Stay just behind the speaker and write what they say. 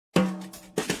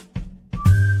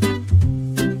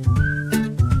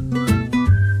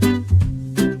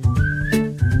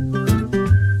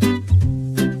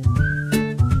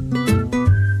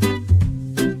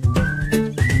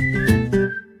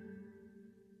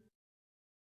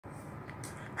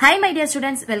Hi my dear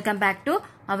students, welcome back to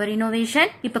our innovation.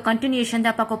 இப்ப continuation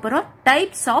தான் பார்க்க போறோம்.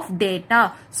 Types of data.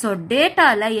 So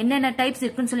dataல என்னென்ன types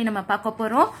இருக்குன்னு சொல்லி நம்ம பார்க்க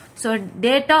போறோம். So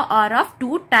data are of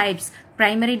two types.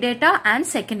 Primary data and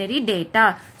secondary data.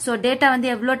 So data வந்து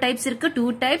எவ்வளோ types இருக்கு?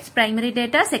 Two types. Primary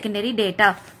data, secondary data.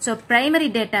 So primary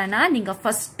data னா நீங்க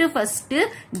first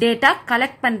data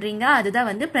collect பண்றீங்க. அதுதான்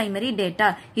வந்து primary data.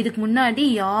 இதுக்கு முன்னாடி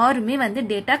யாருமே வந்து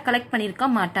data collect பண்ணிருக்க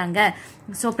மாட்டாங்க.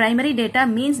 So primary data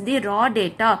means the raw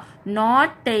data, not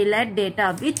tailored data,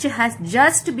 which has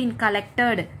just been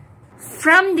collected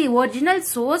from the original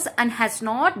source and has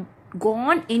not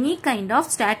gone any kind of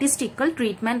statistical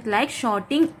treatment like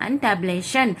sorting and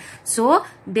tabulation. So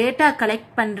data collect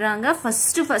பண்றாங்க,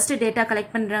 first data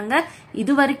collect பண்றாங்க.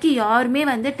 இதுவரைக்கும் யாருமே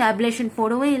வந்து tabulation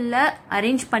போடவும் இல்ல,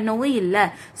 arrange பண்ணவும் இல்ல.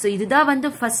 So இதுதான் வந்து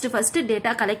first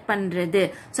data collect பண்றது.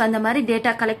 So அந்த மாதிரி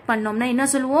data collect பண்ணோம்னா என்ன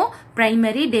சொல்லுவோம்?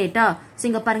 Primary data. So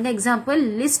இங்க பாருங்க example,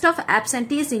 list of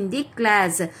absentees in the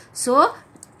class. So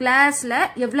கிளாஸ்ல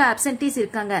எவ்வளவு absentees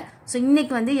இருக்காங்க. சோ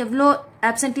இன்னைக்கு வந்து எவ்வளவு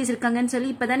absentees இருக்காங்கன்னு சொல்லி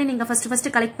இப்பதானே நீங்க first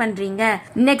கலெக்ட் பண்றீங்க.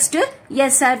 Next, a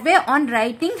survey on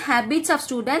writing habits of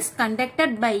students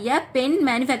conducted by a pen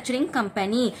manufacturing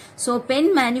company. So pen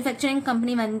manufacturing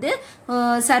company வந்து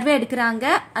சர்வே எடுக்கறாங்க.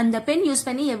 அந்த பென் யூஸ்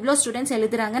பண்ணி எவ்வளவு ஸ்டூடண்ட்ஸ்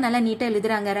எழுதுறாங்க, நல்லா நீட்டா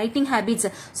எழுதுறாங்க. Writing habits.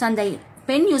 சோ அந்த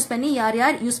பென் யூஸ் பண்ணி யார்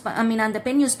அந்த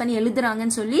பென் யூஸ் பண்ணி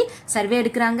எழுதுறாங்கன்னு சொல்லி சர்வே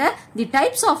எடுக்கறாங்க. The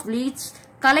types of leads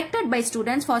collected by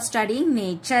students for studying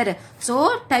nature. So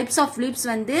types of leaves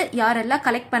வந்து யாரெல்லாம்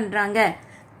கலெக்ட் பண்றாங்க,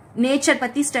 நேச்சர்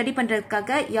பத்தி ஸ்டடி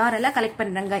பண்றதுக்காக யாரெல்லாம் கலெக்ட்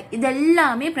பண்றாங்க, இது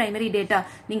எல்லாமே பிரைமரி டேட்டா.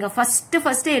 நீங்க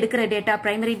ஃபர்ஸ்ட் எடுக்கிற data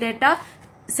primary data.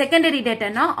 Secondary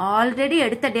டேட்டானா already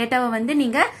எடுத்த டேட்டாவை வந்து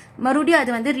நீங்க மறுபடியும்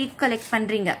அது வந்து ரீகலெக்ட்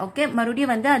பண்றீங்க. ஓகே,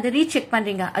 மறுபடியும் வந்து அது ரீசெக்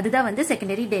பண்றீங்க. அதுதான் வந்து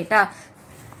secondary data.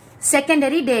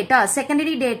 Secondary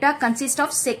data consists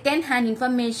of second hand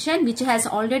information which has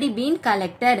already been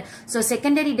collected. So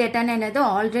secondary data என்னது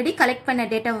already collect பண்ண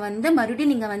data வந்து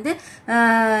மறுபடியும் நீங்க வந்து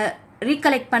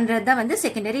recollect பண்றதா வந்து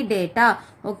secondary data.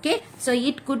 Okay, so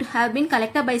it could have been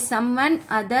collected by someone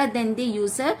other than the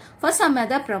user for some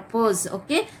other purpose.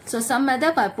 Okay, so some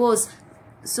other purpose.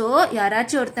 So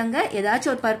யாராச்சும் ஒருத்தங்க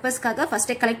ஏதாச்சும் ஒரு பர்பஸ்க்காக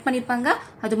ஃபர்ஸ்டே கலெக்ட் பண்ணிருப்பாங்க.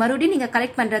 அது மறுபடியும் நீங்க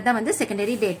கலெக்ட் பண்றதா வந்து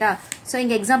செகண்டரி டேட்டா. சோ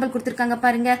இங்க எக்ஸாம்பிள் கொடுத்திருக்காங்க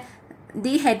பாருங்க.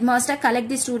 The headmaster collect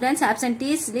the students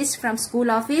absentees list from school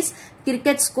office.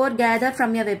 Cricket score gather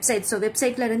from your website. So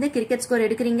websiteல இருந்து cricket score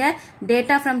எடுக்கிறீங்க.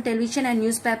 Data from television and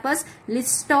newspapers.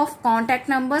 List of contact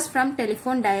numbers from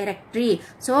telephone directory.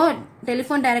 So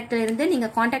telephone directory இருந்து நீங்க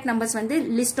contact numbers வந்து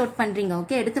list out பண்றீங்க.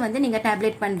 Okay, எடுத்து வந்து நீங்க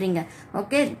tabulate பண்றீங்க.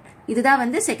 ஓகே, இதுதான்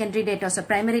வந்து secondary data. So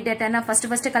primary டேட்டானா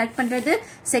first collect பண்றது.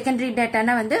 செகண்டரி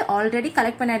டேட்டானா வந்து ஆல்ரெடி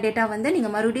கலெக்ட் பண்ண டேட்டா வந்து நீங்க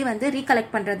மறுபடியும் வந்து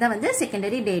ரீகலெக்ட் பண்றதா வந்து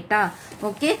செகண்டரி டேட்டா.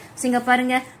 ஓகே, இங்க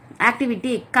பாருங்க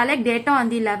activity collect data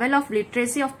on the level of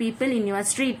literacy of people in your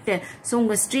street. So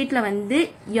உங்க ஸ்ட்ரீட்ல வந்து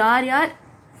யார்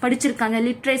படிச்சிருக்காங்க,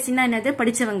 லிட்ரேசினா என்னது,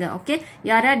 படிச்சவங்க. ஓகே,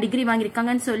 யாரா டிகிரி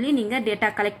வாங்கிருக்காங்கன்னு சொல்லி நீங்க டேட்டா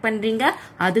கலெக்ட் பண்றீங்க.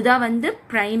 அதுதான் வந்து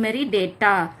primary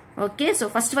data. Okay, so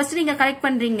first நீங்க கலெக்ட்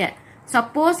பண்றீங்க.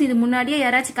 சப்போஸ் இது முன்னாடியே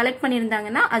யாராச்சும் கலெக்ட்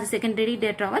பண்ணிருந்தாங்கன்னா அது செகண்டரி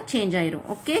டேட்டாவா சேஞ்ச் ஆயிரும்.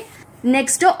 Okay,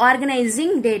 next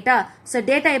organising data. So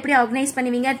data எப்படி ஆர்கனைஸ்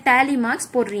பண்ணுவீங்க? டேலி மார்க்ஸ்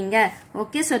போடுறீங்க.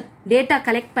 ஓகே, சோ டேட்டா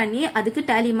கலெக்ட் பண்ணி அதுக்கு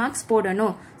டேலி மார்க்ஸ்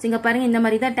போடணும். இங்க பாருங்க இந்த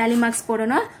மாதிரி தான் டேலி மார்க்ஸ்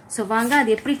போடணும். சோ வாங்க அது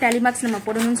எப்படி டேலி மார்க்ஸ் நம்ம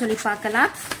போடணும்னு சொல்லி பார்க்கலாம்.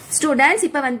 ஸ்டூடெண்ட்ஸ்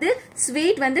இப்ப வந்து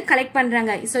ஸ்வீட் வந்து கலெக்ட்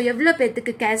பண்றாங்க. சோ எவ்வளவு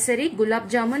பேத்துக்கு kesari, gulab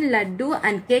jamun, laddu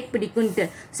and cake பிடிக்கும்ட்டு.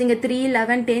 So இங்க 3,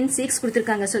 11, 10, 6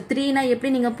 கொடுத்திருக்காங்க. சோ 3னா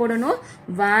எப்படி நீங்க போடணும்?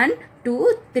 1, 2,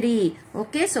 3.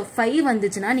 ஓகே, சோ 5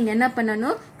 வந்துச்சுன்னா நீங்க என்ன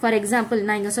பண்ணணும்? ஃபார் எக்ஸாம்பிள்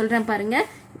நான் இங்க சொல்றேன் பாருங்க.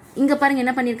 இங்க பாருங்க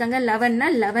என்ன பண்ணிருக்காங்க, 11னா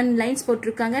 11 லைன்ஸ்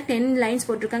போட்டிருக்காங்க, 10 லைன்ஸ்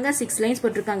போட்டிருக்காங்க, 6 லைன்ஸ்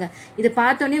போட்டிருக்காங்க. இது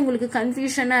பார்த்தோன்னே உங்களுக்கு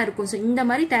கன்ஃபியூஷனா இருக்கும். சோ இந்த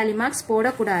மாதிரி டேலி மார்க்ஸ்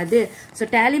போடக்கூடாது. சோ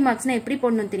டேலி மார்க்ஸ்னா எப்படி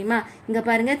போடணும் தெரியுமா? இங்க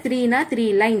பாருங்க 3னா 3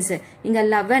 லைன்ஸ், இங்க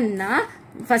 11னா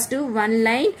first 1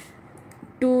 line,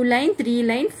 2 line, 3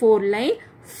 line, 4 line,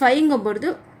 5ங்க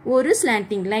போறது ஒரு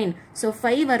ஸ்லாண்டிங் லைன். சோ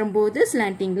 5 வரும்போது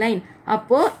ஸ்லாண்டிங் லைன்.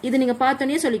 அப்போ இது நீங்க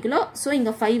பார்த்தோன்னே சொல்லிக்கலாம். சோ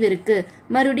இங்க 5 இருக்கு,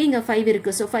 மறுபடியும் இங்க 5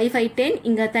 இருக்கு. சோ 5, 5, 10,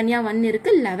 இங்க தனியா 1 இருக்கு,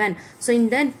 11. சோ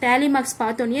இந்த டேலி மார்க்ஸ்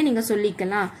பார்த்தோன்னே நீங்க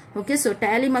சொல்லிக்கலாம். ஓகே, சோ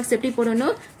டேலி மார்க்ஸ் எப்படி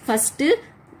போடணும்? ஃபர்ஸ்ட்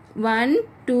 1,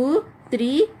 2,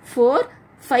 3, 4,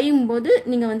 5 போது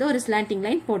நீங்க வந்து ஒரு ஸ்லாண்டிங்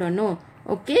லைன் போடணும்.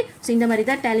 ஓகே, சோ இந்த மாதிரி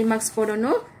தான் டேலி மார்க்ஸ்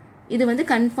போடணும். இது வந்து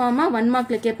கன்ஃபார்மா 1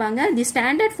 மார்க்ல கேட்பாங்க. தி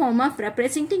standard form of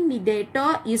representing the data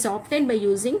is obtained by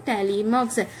using tally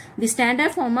marks. The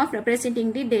standard form of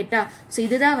representing the data. So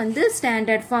இதுதான் வந்து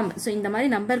ஸ்டாண்டர்ட் ஃபார்ம். சோ இந்த மாதிரி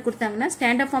நம்பர் கொடுத்தாங்கன்னா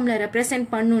ஸ்டாண்டர்ட் ஃபார்ம்ல ரெப்ரசென்ட்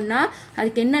பண்ணனும்னா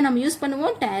அதுக்கு என்ன நம்ம யூஸ்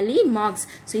பண்ணுவோம்? tally marks.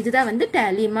 சோ இதுதான் வந்து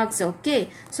tally marks. ஓகே,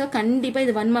 சோ கண்டிப்பா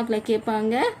இது 1 மார்க்ல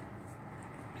கேட்பாங்க.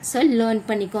 சோ லேர்ன்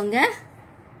பண்ணிக்கோங்க.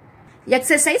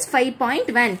 Exercise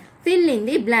 5.1 fill in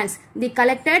the blanks. The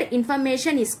collected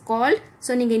information is called,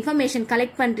 so நீங்க information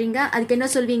collect பண்றீங்க, அதுக்கு என்ன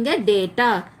சொல்வீங்க?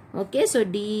 Data. Okay, so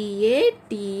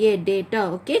D-A-T-A, data.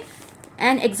 Okay,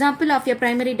 an example of your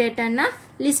primary data na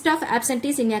list of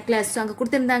absentees in your class. So அங்க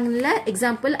கொடுத்திருந்தாங்கல்ல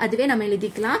example, அதுவே நம்ம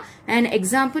எழுதிக்கலாம். An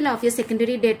example of your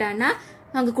secondary data na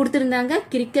அங்க கொடுத்திருந்தாங்க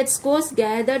cricket scores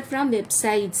gathered from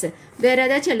websites. வேற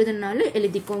ஏதாச்சும் எழுதணும்னாலும்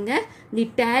எழுதிக்கோங்க. The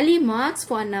tally marks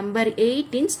for number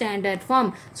 8 in standard form.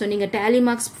 So நீங்க tally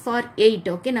marks for 8.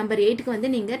 Okay, number 8க்கு வந்து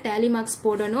நீங்க tally marks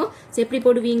போடணும். So எப்படி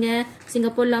போடுவீங்க?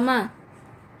 இங்க போடலாமா?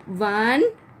 1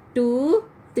 2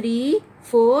 3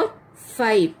 4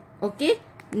 5. Okay,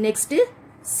 next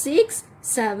 6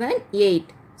 7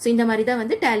 8. So இந்த மாதிரி தான்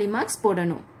வந்து tally marks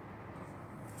போடணும்.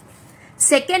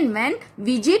 Second one,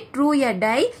 Vijay threw a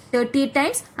die 30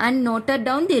 times and noted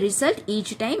down the result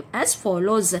each time as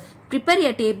follows. Prepare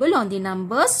a table on the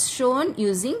numbers shown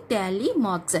using tally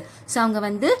marks. So அவங்க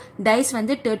வந்து dice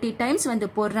வந்து 30 times வந்து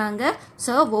போடுறாங்க.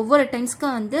 So ஒவ்வொரு டைம்ஸ்க்கு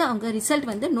வந்து அவங்க result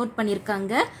வந்து note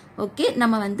பண்ணிருக்காங்க. ஓகே,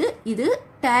 நம்ம வந்து இது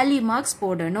tally marks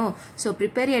போடணும். So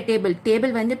prepare a table.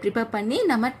 Table வந்து prepare பண்ணி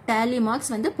நம்ம tally marks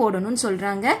வந்து போடணும்னு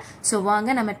சொல்றாங்க. So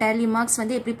வாங்க நம்ம tally marks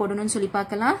வந்து எப்படி போடணும்னு சொல்லி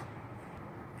பார்க்கலாம்.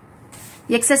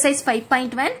 Exercise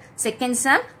 5.1 second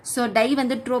sum. So die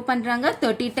வந்து throw பண்றாங்க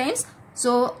 30 times.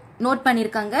 So note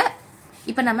பண்ணிருக்காங்க.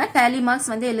 இப்ப நம்ம tally marks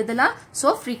வந்து எழுதலாம். So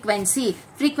frequency.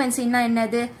 Frequency னா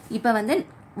என்னது? இப்ப வந்து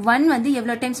 1 வந்து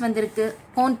எவ்வளவு டைம்ஸ் வந்திருக்கு?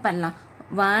 கவுண்ட் பண்ணலாம்.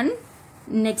 1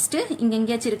 next இங்க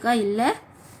எங்கேயாச்சும் இருக்கா? இல்ல.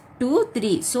 2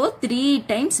 3. So 3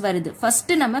 times வருது. First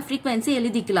நம்ம frequency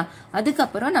எழுதிக்கலாம். அதுக்கு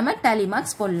அப்புறம் நம்ம tally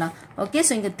marks போடலாம். Okay,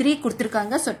 so இங்க 3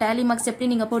 கொடுத்திருக்காங்க. So tally marks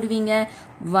எப்படி நீங்க போடுவீங்க?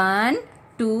 1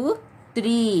 2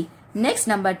 3. Next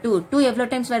number 2. 2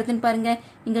 எவ்வளவு டைம்ஸ் வருதுன்னு பாருங்க.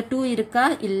 இங்க 2 இருக்கா?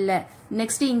 இல்ல.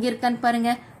 Next இங்க இருக்கான்னு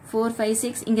பாருங்க. 4 5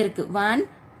 6 இங்க இருக்கு. 1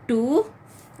 2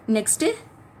 next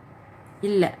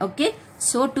இல்ல. Okay,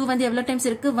 so 2 வந்து எவ்வளவு டைம்ஸ்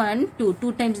இருக்கு? 1 2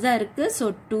 2 டைம்ஸ் தான் இருக்கு. So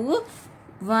 2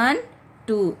 1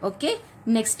 2. Okay,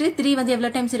 next 3 வந்து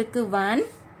எவ்வளவு டைம்ஸ் இருக்கு? 1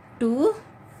 2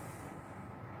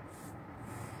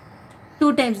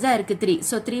 2 டைம்ஸ் தான் இருக்கு 3.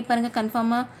 So 3 பாருங்க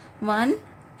கன்ஃபார்மா 1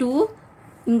 2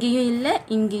 இங்கேயும் இல்ல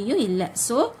இங்கேயும் இல்ல.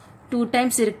 So 2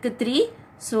 times இருக்கு 3.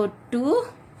 So 2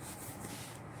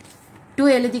 2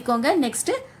 எழுதிக்கோங்க. Next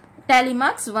tally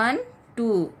marks 1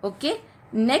 2. Okay,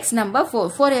 next number 4.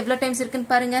 4 எவ்வளவு டைம்ஸ் இருக்குன்னு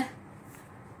பாருங்க.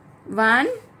 1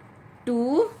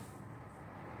 2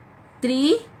 3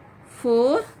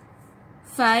 4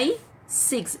 5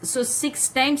 6. So 6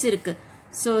 times இருக்கு.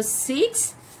 So 6.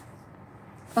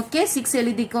 Okay, 6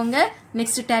 எழுதிக்கோங்க.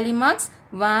 Next tally marks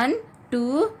 1 2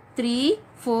 3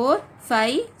 4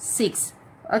 5 6.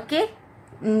 Okay,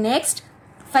 next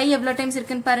 5 எவ்வளவு டைம்ஸ்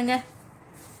இருக்குன்னு பாருங்க.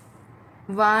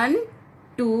 1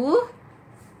 2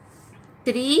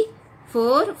 3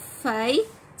 4 5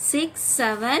 6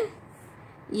 7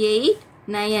 8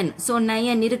 9. So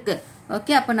 9 இருக்கு.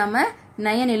 Okay, அப்ப நம்ம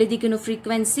 9 எழுதிக்கணும்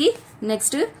frequency.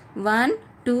 Next 1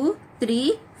 2 3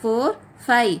 4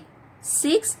 5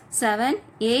 6 7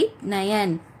 8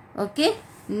 9. Okay,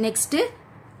 next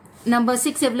number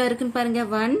 6 எவ்வளவு இருக்குன்னு பாருங்க.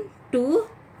 1 2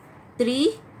 3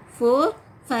 4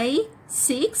 5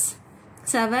 6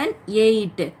 7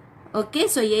 8. Okay,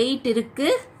 so 8 இருக்கு.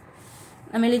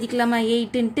 நம்ம எழுதிக்கலாமா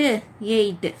 8 into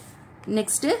 8.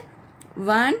 Next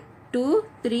 1 2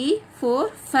 3 4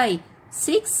 5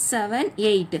 6 7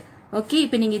 8. Okay,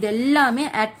 இப்போ நீங்க இது எல்லாமே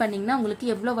ஆட் பண்ணீங்கன்னா உங்களுக்கு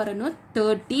எவ்வளவு வரணும்?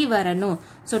 30 வரணும்.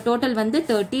 So total வந்து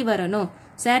 30 வரணும்.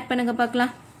 So ஆட் பண்ணுங்க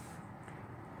பார்க்கலாம்.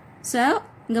 So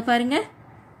இங்க பாருங்க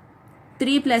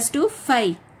 3 plus 2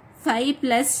 5. 5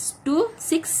 plus 2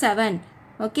 6 7.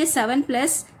 Okay, 7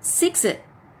 plus 6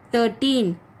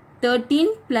 13. 13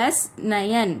 plus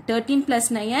 9. 13 plus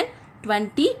 9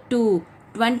 22.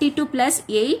 22 plus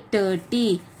 8 30.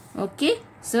 Okay,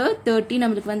 so 30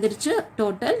 நம்மளுக்கு வந்துருச்சு.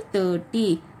 Total 30.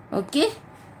 Okay,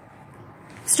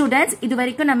 students, இது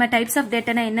வரைக்கும் நம்ம types of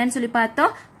data என்னன்னு சொல்லி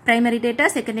பார்த்தோம். primary data,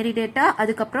 secondary data,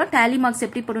 அதுக்கப்புறம் tally marks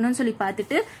எப்படி போடணும்னு சொல்லி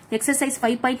பார்த்துட்டு exercise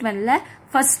 5.1ல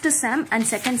first sum and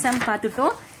second sum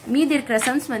பார்த்துட்டோம். மீதி இருக்கிற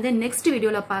sums வந்து next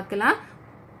வீடியோல பார்க்கலாம்.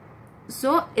 So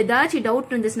ஏதாச்சும்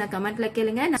டவுட் இருந்துச்சுன்னா கமெண்ட்ல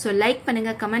கேளுங்க. So லைக்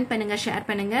பண்ணுங்க, கமெண்ட் பண்ணுங்க, ஷேர்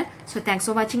பண்ணுங்க. So thanks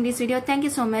for watching this video. Thank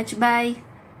you so much. Bye.